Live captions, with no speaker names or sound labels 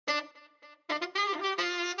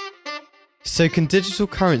So can digital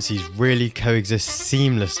currencies really coexist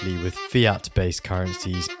seamlessly with fiat-based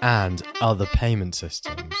currencies and other payment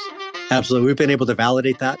systems? Absolutely. We've been able to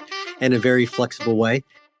validate that in a very flexible way.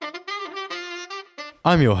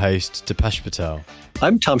 I'm your host, Deepesh Patel.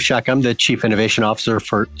 I'm Tom Zschach. I'm the Chief Innovation Officer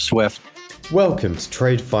for Swift. Welcome to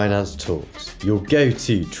Trade Finance Talks, your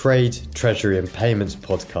go-to trade, treasury and payments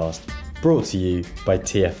podcast, brought to you by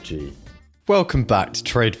TFG. Welcome back to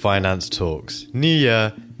Trade Finance Talks. New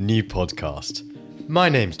year, new podcast. My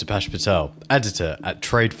name's Deepesh Patel, editor at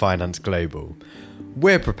Trade Finance Global.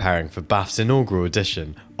 We're preparing for BAFT's inaugural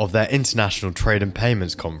edition of their International Trade and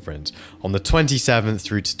Payments Conference on the 27th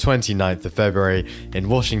through to 29th of February in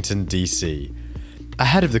Washington, DC.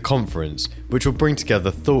 Ahead of the conference, which will bring together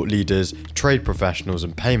thought leaders, trade professionals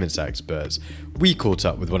and payments experts, we caught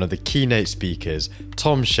up with one of the keynote speakers,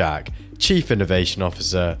 Tom Zschach, Chief Innovation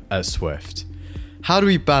Officer at Swift. How do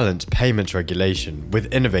we balance payments regulation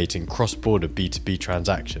with innovating cross-border B2B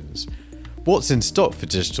transactions? What's in stock for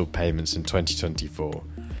digital payments in 2024?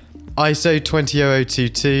 ISO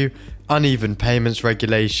 20022, uneven payments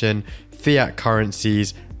regulation, fiat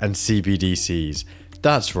currencies, and CBDCs.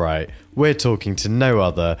 That's right, we're talking to no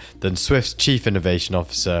other than Swift's Chief Innovation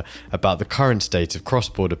Officer about the current state of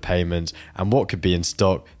cross-border payments and what could be in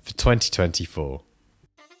stock for 2024.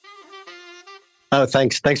 Oh,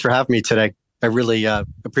 thanks for having me today. I really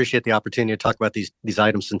appreciate the opportunity to talk about these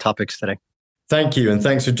items and topics today. Thank you, and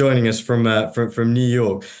thanks for joining us from New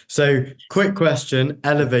York. So, quick question,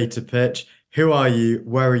 elevator pitch. Who are you,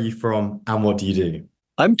 where are you from, and what do you do?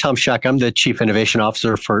 I'm Tom Zschach. I'm the Chief Innovation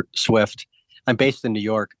Officer for Swift. I'm based in New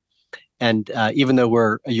York. And even though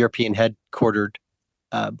we're a European headquartered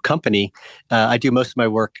company, I do most of my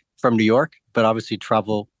work from New York, but obviously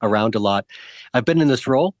travel around a lot. I've been in this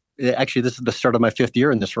role. Actually, this is the start of my 5th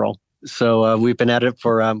year in this role. So we've been at it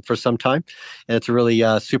for some time. And it's a really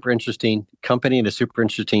super interesting company and a super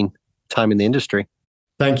interesting time in the industry.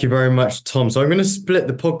 Thank you very much, Tom. So I'm going to split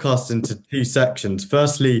the podcast into 2 sections.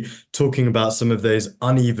 Firstly, talking about some of those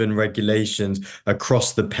uneven regulations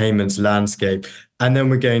across the payments landscape. And then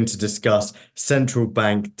we're going to discuss central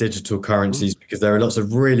bank digital currencies because there are lots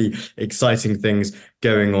of really exciting things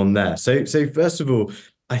going on there. So first of all,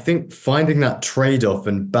 I think finding that trade-off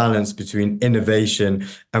and balance between innovation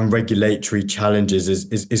and regulatory challenges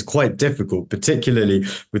is quite difficult, particularly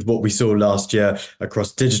with what we saw last year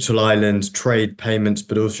across digital islands, trade payments,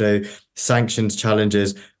 but also sanctions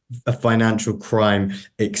challenges, financial crime,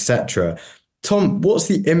 etc. Tom, what's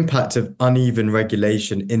the impact of uneven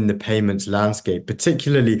regulation in the payments landscape,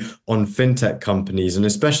 particularly on fintech companies, and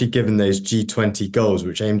especially given those G20 goals,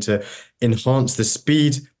 which aim to enhance the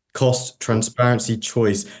speed, cost, transparency,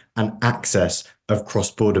 choice, and access of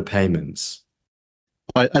cross-border payments?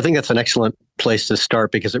 I think that's an excellent place to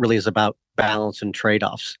start because it really is about balance and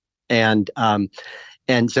trade-offs. And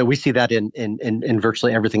so we see that in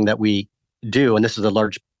virtually everything that we do. And this is a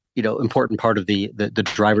large, important part of the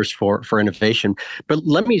drivers for innovation. But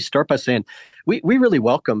let me start by saying we really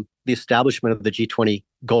welcome the establishment of the G20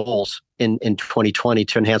 goals in 2020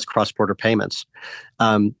 to enhance cross-border payments.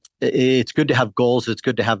 It's good to have goals. It's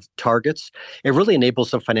good to have targets. It really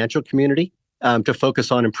enables the financial community to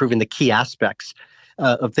focus on improving the key aspects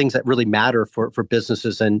of things that really matter for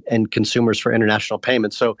businesses and consumers for international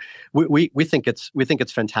payments. So we think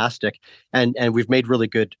it's fantastic, and we've made really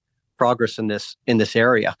good progress in this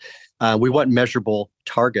area. We want measurable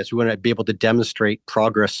targets. We want to be able to demonstrate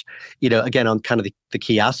progress, again, on kind of the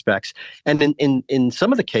key aspects. And in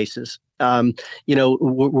some of the cases,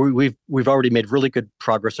 we've already made really good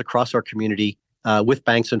progress across our community with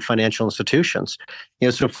banks and financial institutions.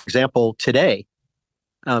 So for example, today,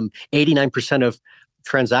 89% of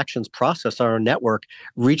transactions processed on our network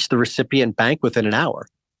reach the recipient bank within an hour.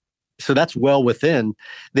 So that's well within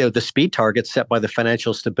the speed targets set by the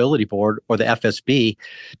Financial Stability Board, or the FSB,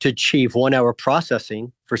 to achieve 1-hour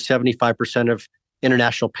processing for 75% of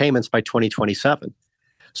international payments by 2027.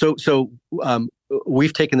 So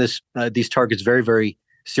we've taken these targets very, very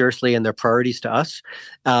seriously, and they're priorities to us,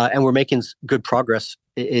 and we're making good progress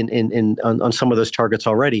on some of those targets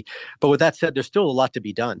already. But with that said, there's still a lot to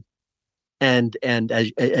be done. And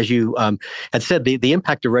as you had said, the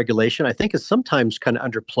impact of regulation, I think, is sometimes kind of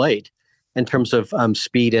underplayed in terms of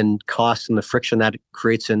speed and cost and the friction that it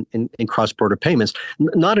creates in cross-border payments.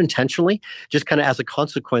 Not intentionally, just kind of as a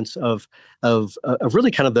consequence of really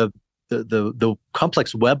kind of the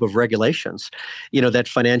complex web of regulations, that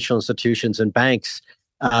financial institutions and banks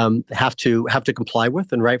have to comply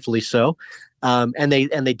with, and rightfully so. And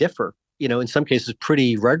they differ, in some cases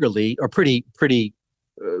pretty regularly, or pretty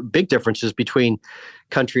big differences between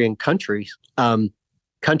country and countries.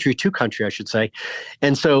 country to country, I should say.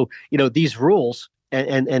 And so, these rules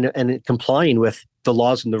and complying with the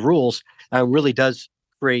laws and the rules really does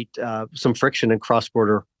create some friction in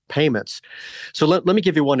cross-border payments. So let me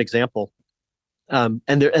give you one example. And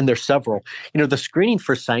there's several. The screening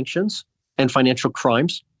for sanctions and financial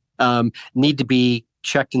crimes need to be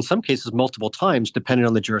checked in some cases multiple times, depending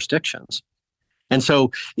on the jurisdictions. And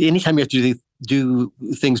so, anytime you have to do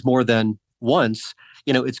things more than once,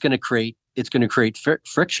 it's going to create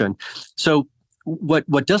friction. So,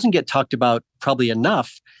 what doesn't get talked about probably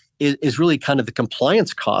enough is really kind of the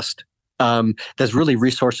compliance cost. That's really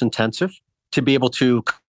resource intensive to be able to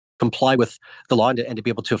comply with the law and to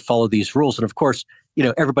be able to follow these rules. And of course,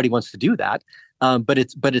 everybody wants to do that, but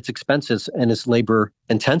it's expensive and it's labor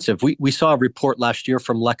intensive. We saw a report last year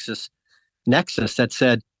from LexisNexis that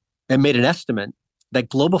said and made an estimate that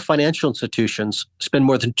global financial institutions spend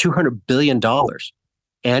more than $200 billion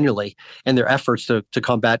annually in their efforts to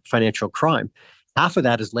combat financial crime. Half of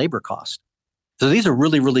that is labor cost. So these are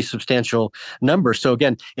really, really substantial numbers. So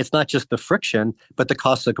again, it's not just the friction, but the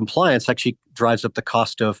cost of compliance actually drives up the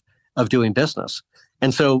cost of doing business.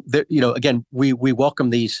 And so, again, we welcome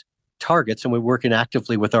these targets, and we're working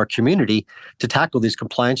actively with our community to tackle these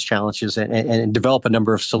compliance challenges and develop a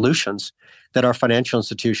number of solutions that our financial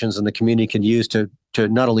institutions and the community can use to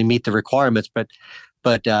not only meet the requirements, but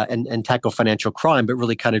tackle financial crime, but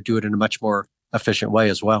really kind of do it in a much more efficient way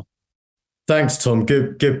as well. Thanks, Tom.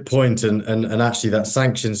 Good point. And actually that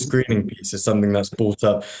sanction screening piece is something that's brought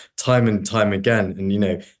up time and time again.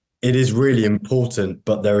 And, it is really important,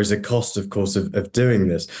 but there is a cost, of course, of doing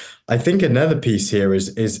this. I think another piece here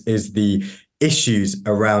is the issues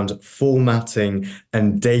around formatting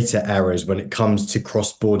and data errors when it comes to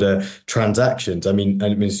cross-border transactions. I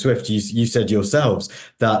mean, Swift, you said yourselves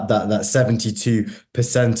that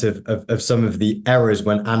 72% of some of the errors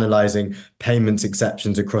when analyzing payments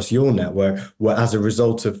exceptions across your network were as a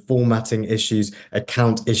result of formatting issues,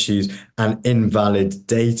 account issues, and invalid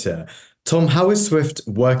data. Tom, how is Swift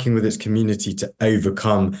working with its community to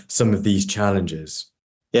overcome some of these challenges?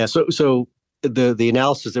 Yeah, so the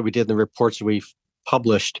analysis that we did in the reports that we've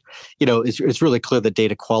published, it's really clear that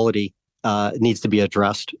data quality needs to be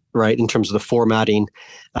addressed, right? In terms of the formatting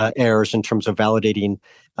errors, in terms of validating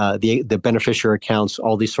the beneficiary accounts,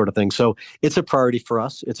 all these sort of things. So it's a priority for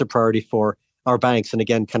us. It's a priority for our banks. And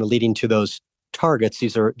again, kind of leading to those targets.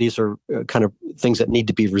 These are kind of things that need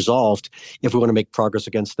to be resolved if we want to make progress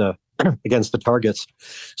against the targets.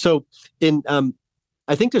 So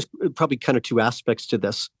I think there's probably kind of two aspects to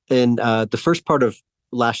this. In the first part of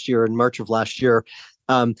last year, in March of last year,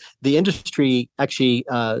 the industry actually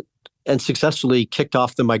and successfully kicked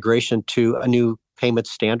off the migration to a new payment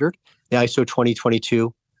standard, the ISO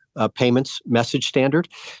 2022 payments message standard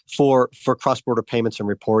for cross-border payments and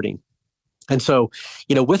reporting. And so,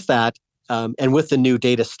 with that, and with the new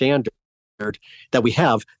data standard that we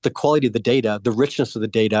have, the quality of the data, the richness of the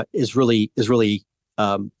data is really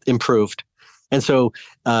improved. And so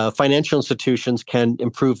financial institutions can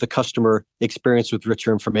improve the customer experience with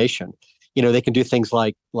richer information. They can do things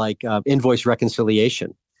like invoice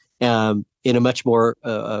reconciliation in a much more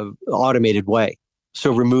automated way.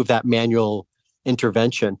 So remove that manual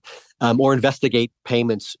intervention, or investigate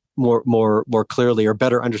payments more clearly, or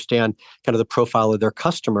better understand kind of the profile of their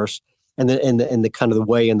customers and the kind of the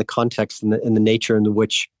way and the context and the nature in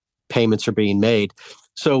which payments are being made.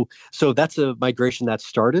 So that's a migration that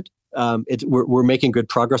started. We're making good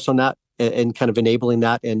progress on that and kind of enabling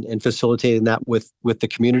that and facilitating that with the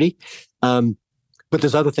community. But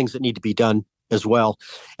there's other things that need to be done as well.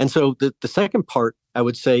 And so the second part, I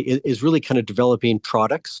would say, is really kind of developing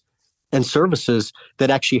products and services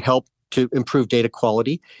that actually help to improve data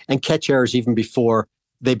quality and catch errors even before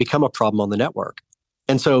they become a problem on the network.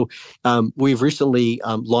 And so we've recently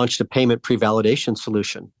launched a payment pre-validation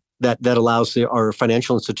solution that allows our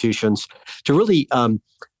financial institutions to really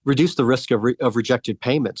reduce the risk of rejected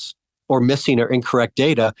payments or missing or incorrect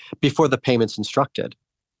data before the payment's instructed.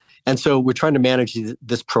 And so we're trying to manage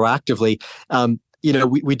this proactively.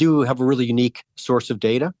 We do have a really unique source of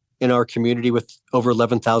data in our community with over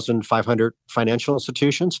 11,500 financial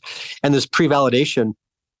institutions. And this pre-validation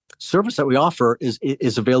service that we offer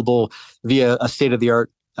is available via a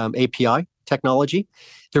state-of-the-art API technology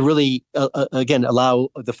to really, again, allow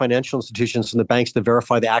the financial institutions and the banks to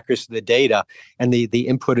verify the accuracy of the data and the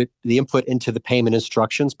input into the payment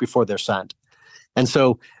instructions before they're sent. And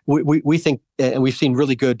so we think, and we've seen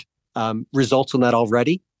really good results on that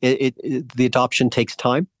already. The adoption takes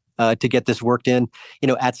time to get this worked in,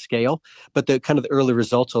 at scale, but the kind of the early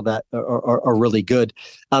results of that are really good.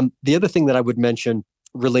 The other thing that I would mention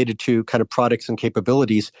related to kind of products and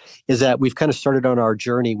capabilities is that we've kind of started on our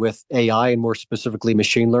journey with AI and more specifically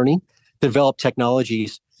machine learning to develop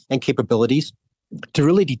technologies and capabilities to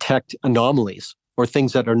really detect anomalies or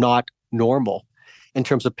things that are not normal in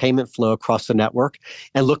terms of payment flow across the network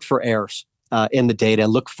and look for errors in the data,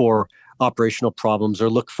 look for operational problems or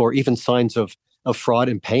look for even signs of fraud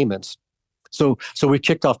in payments. So we've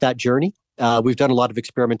kicked off that journey. We've done a lot of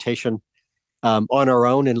experimentation on our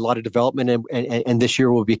own and a lot of development. And this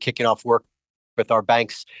year we'll be kicking off work with our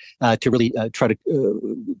banks to really try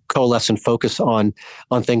to coalesce and focus on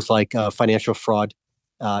things like financial fraud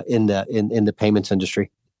in the payments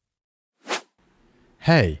industry.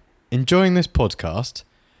 Hey, enjoying this podcast?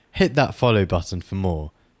 Hit that follow button for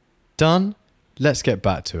more. Done? Let's get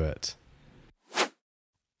back to it.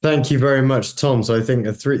 Thank you very much, Tom. So I think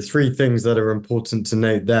the three things that are important to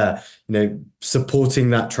note there, supporting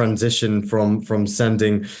that transition from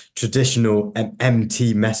sending traditional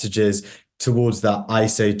MT messages towards that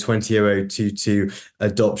ISO 20022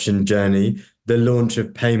 adoption journey, the launch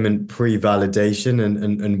of payment pre-validation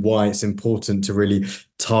and why it's important to really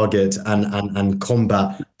target and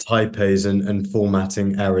combat typos and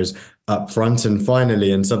formatting errors up front. And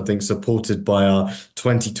finally, and something supported by our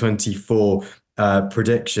 2024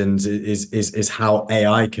 predictions is how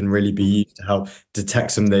AI can really be used to help detect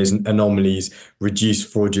some of those anomalies, reduce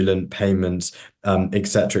fraudulent payments, et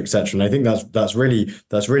cetera, et cetera. And I think that's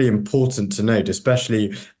really important to note,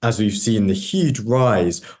 especially as we've seen the huge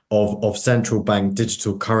rise of central bank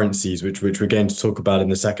digital currencies, which we're going to talk about in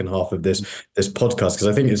the second half of this podcast. Because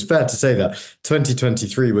I think it's fair to say that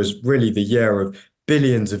 2023 was really the year of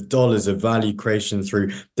billions of dollars of value creation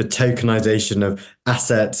through the tokenization of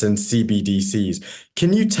assets and CBDCs.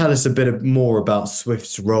 Can you tell us a bit more about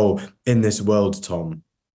Swift's role in this world, Tom?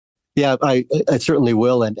 Yeah, I certainly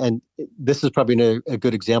will. And this is probably a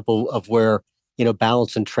good example of where,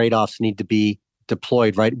 balance and trade-offs need to be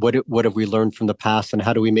deployed, right? What have we learned from the past and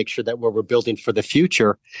how do we make sure that what we're building for the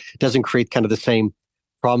future doesn't create kind of the same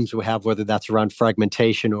problems we have, whether that's around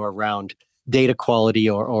fragmentation or around data quality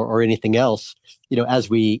or anything else, as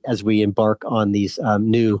we embark on these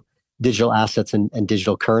new digital assets and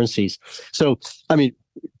digital currencies. So,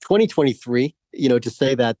 2023, to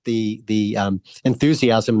say that the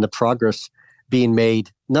enthusiasm and the progress being made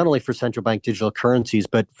not only for central bank digital currencies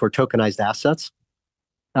but for tokenized assets,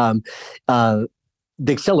 the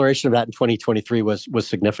acceleration of that in 2023 was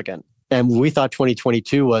significant. And we thought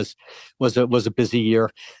 2022 was a busy year,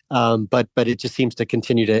 but it just seems to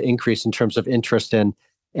continue to increase in terms of interest and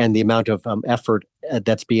the amount of effort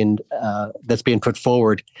that's being put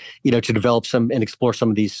forward, to develop some and explore some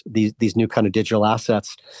of these new kind of digital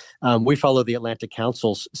assets. We follow the Atlantic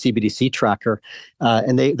Council's CBDC tracker,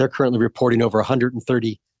 and they're currently reporting over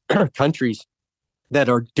 130 countries that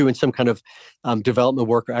are doing some kind of development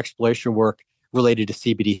work or exploration work related to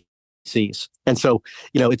CBDCs. And so,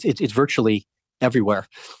 it's virtually everywhere.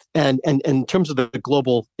 And in terms of the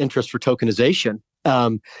global interest for tokenization,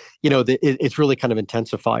 it's really kind of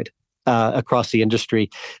intensified across the industry.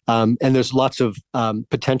 And there's lots of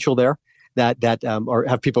potential there that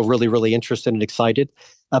have people really, really interested and excited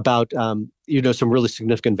about, some really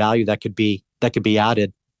significant value that could be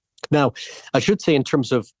added. Now, I should say in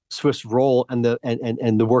terms of Swift's role and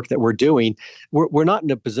the work that we're doing, we're not in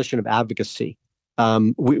a position of advocacy. Our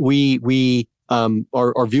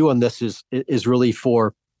view on this is really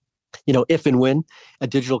for, if and when a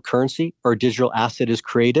digital currency or a digital asset is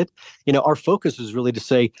created, our focus is really to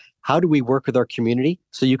say, how do we work with our community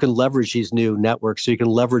so you can leverage these new networks, so you can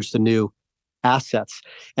leverage the new assets,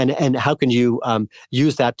 and how can you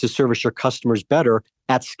use that to service your customers better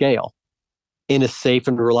at scale in a safe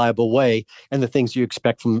and reliable way, and the things you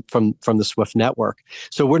expect from the Swift network.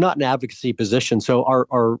 So we're not in an advocacy position. So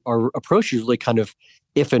our approach is really kind of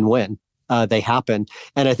if and when they happen.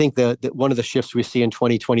 And I think that one of the shifts we see in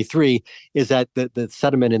 2023 is that the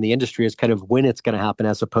sentiment in the industry is kind of when it's going to happen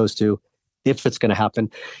as opposed to if it's going to happen.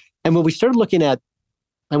 And when we started looking at,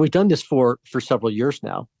 and we've done this for several years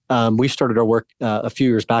now, we started our work a few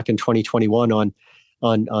years back in 2021 on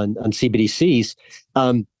CBDCs.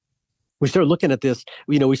 We started looking at this,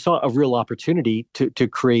 we saw a real opportunity to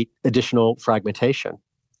create additional fragmentation,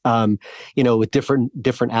 with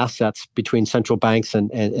different assets between central banks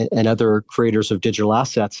and other creators of digital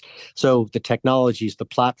assets. So the technologies, the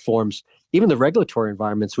platforms, even the regulatory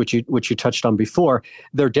environments, which you touched on before,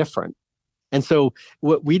 they're different. And so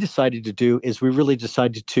what we decided to do is we really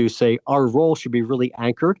decided to say our role should be really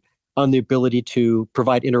anchored on the ability to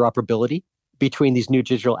provide interoperability between these new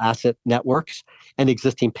digital asset networks and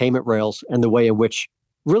existing payment rails and the way in which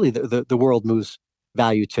really the world moves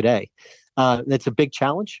value today. That's a big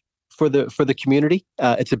challenge for the community.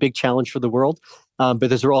 It's a big challenge for the world, but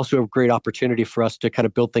there's also a great opportunity for us to kind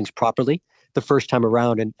of build things properly the first time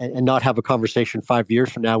around, and not have a conversation 5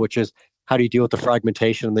 years from now, which is how do you deal with the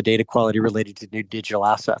fragmentation and the data quality related to new digital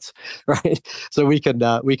assets, right? So we can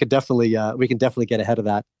definitely get ahead of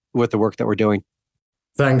that with the work that we're doing.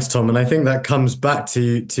 Thanks, Tom. And I think that comes back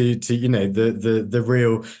to the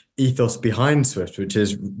real ethos behind Swift, which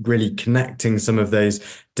is really connecting some of those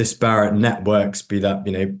disparate networks, be that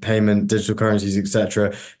payment, digital currencies,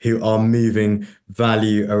 etc., who are moving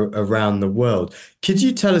value around the world. Could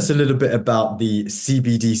you tell us a little bit about the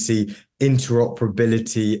CBDC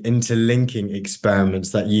interoperability, interlinking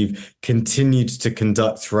experiments that you've continued to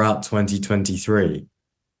conduct throughout 2023?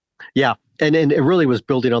 Yeah, and it really was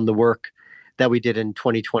building on the work that we did in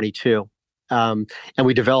 2022. And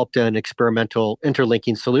we developed an experimental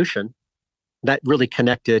interlinking solution that really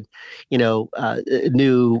connected, new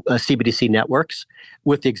CBDC networks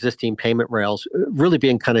with the existing payment rails, really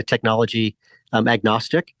being kind of technology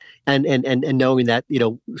agnostic, and knowing that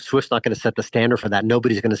Swift's not going to set the standard for that.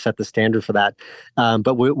 Nobody's going to set the standard for that.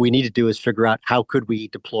 But what we need to do is figure out how could we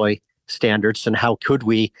deploy standards and how could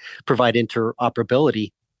we provide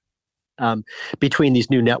interoperability between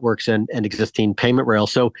these new networks and existing payment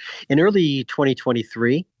rails. So in early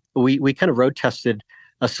 2023, we kind of road tested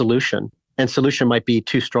a solution, and solution might be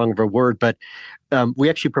too strong of a word, but we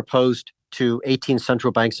actually proposed to 18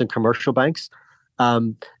 central banks and commercial banks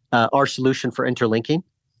our solution for interlinking,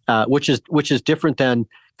 which is different than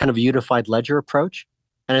kind of a unified ledger approach.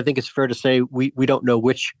 And I think it's fair to say we don't know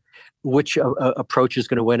which approach is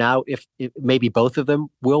going to win out, if maybe both of them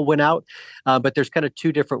will win out. But there's kind of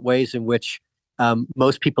two different ways in which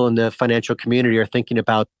most people in the financial community are thinking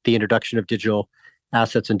about the introduction of digital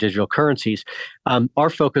assets and digital currencies. Our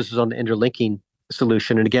focus is on the interlinking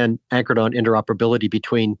solution, and again, anchored on interoperability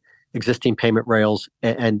between existing payment rails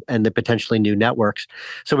and the potentially new networks.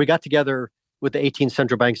 So we got together with the 18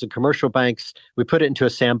 central banks and commercial banks. We put it into a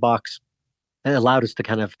sandbox, and it allowed us to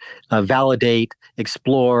kind of validate,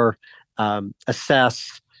 explore,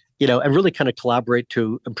 assess, and really kind of collaborate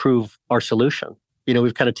to improve our solution.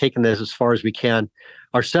 We've kind of taken this as far as we can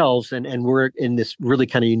ourselves, and we're in this really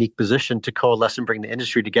kind of unique position to coalesce and bring the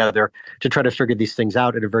industry together to try to figure these things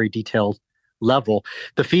out at a very detailed level.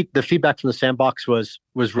 The feedback from the sandbox was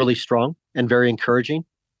really strong and very encouraging.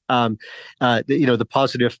 The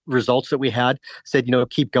positive results that we had said,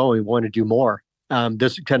 keep going. We want to do more.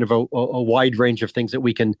 There's kind of a wide range of things that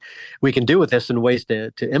we can do with this and ways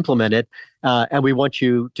to implement it, and we want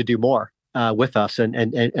you to do more with us.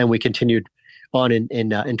 And we continued on in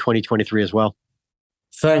 2023 as well.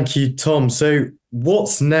 Thank you, Tom. So,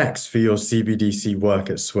 what's next for your CBDC work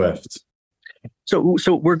at Swift? So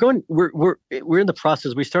we're in the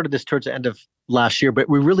process. We started this towards the end of last year, but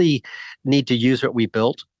we really need to use what we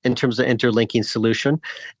built in terms of interlinking solution,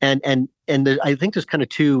 and I think there's kind of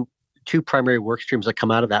two primary work streams that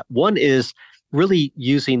come out of that. One is really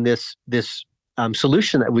using this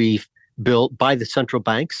solution that we've built by the central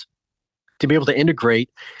banks to be able to integrate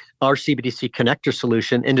our CBDC connector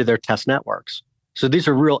solution into their test networks. So these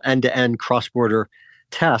are real end-to-end cross-border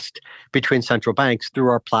tests between central banks through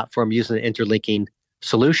our platform using the interlinking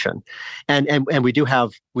solution. And we do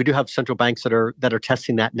have central banks that are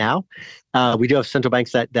testing that now. We do have central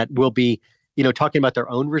banks that will be talking about their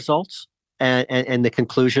own results and the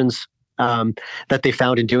conclusions that they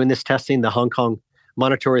found in doing this testing. The Hong Kong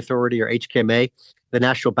Monetary Authority, or HKMA, the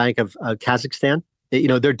National Bank of Kazakhstan,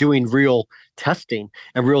 they're doing real testing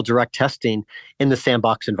and real direct testing in the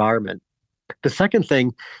sandbox environment. The second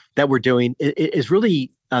thing that we're doing is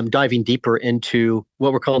really diving deeper into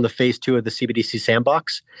what we're calling the phase 2 of the CBDC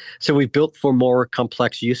sandbox. So we've built for more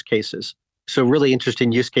complex use cases. So really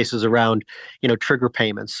interesting use cases around, trigger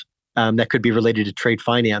payments that could be related to trade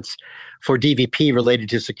finance, for DVP related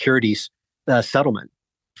to securities settlement,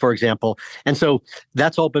 for example. And so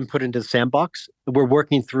that's all been put into the sandbox. We're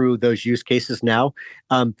working through those use cases now.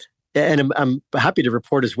 And I'm happy to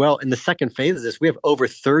report as well, in the second phase of this, we have over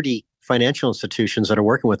 30 financial institutions that are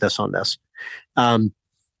working with us on this. And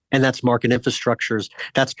that's market infrastructures,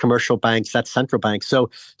 that's commercial banks, that's central banks. So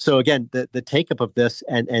again, the take up of this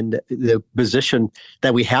and the position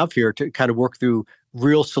that we have here to kind of work through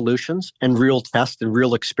real solutions and real tests and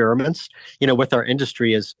real experiments, with our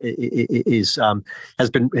industry has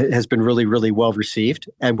been really, really well received,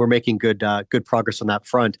 and we're making good progress on that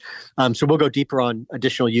front. So we'll go deeper on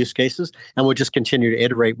additional use cases, and we'll just continue to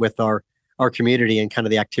iterate with our community and kind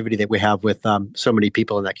of the activity that we have with so many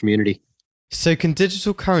people in that community. So can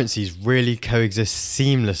digital currencies really coexist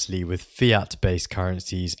seamlessly with fiat-based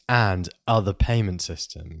currencies and other payment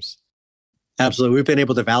systems? Absolutely. We've been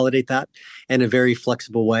able to validate that in a very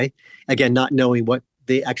flexible way. Again, not knowing what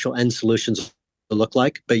the actual end solutions look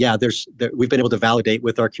like. But yeah, we've been able to validate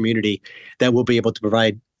with our community that we'll be able to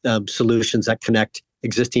provide solutions that connect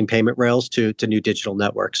existing payment rails to new digital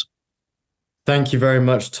networks. Thank you very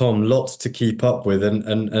much, Tom. Lots to keep up with,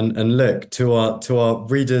 and look to our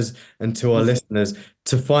readers and to our listeners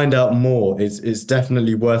to find out more. It's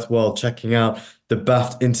definitely worthwhile checking out the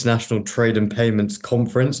BAFT International Trade and Payments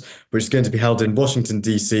Conference, which is going to be held in Washington,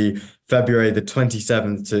 D.C., February the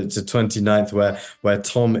 27th to 29th, where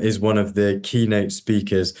Tom is one of the keynote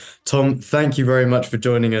speakers. Tom, thank you very much for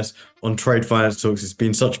joining us on Trade Finance Talks. It's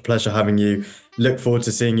been such a pleasure having you. Look forward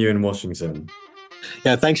to seeing you in Washington.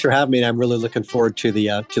 Yeah, thanks for having me. I'm really looking forward to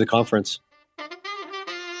the conference.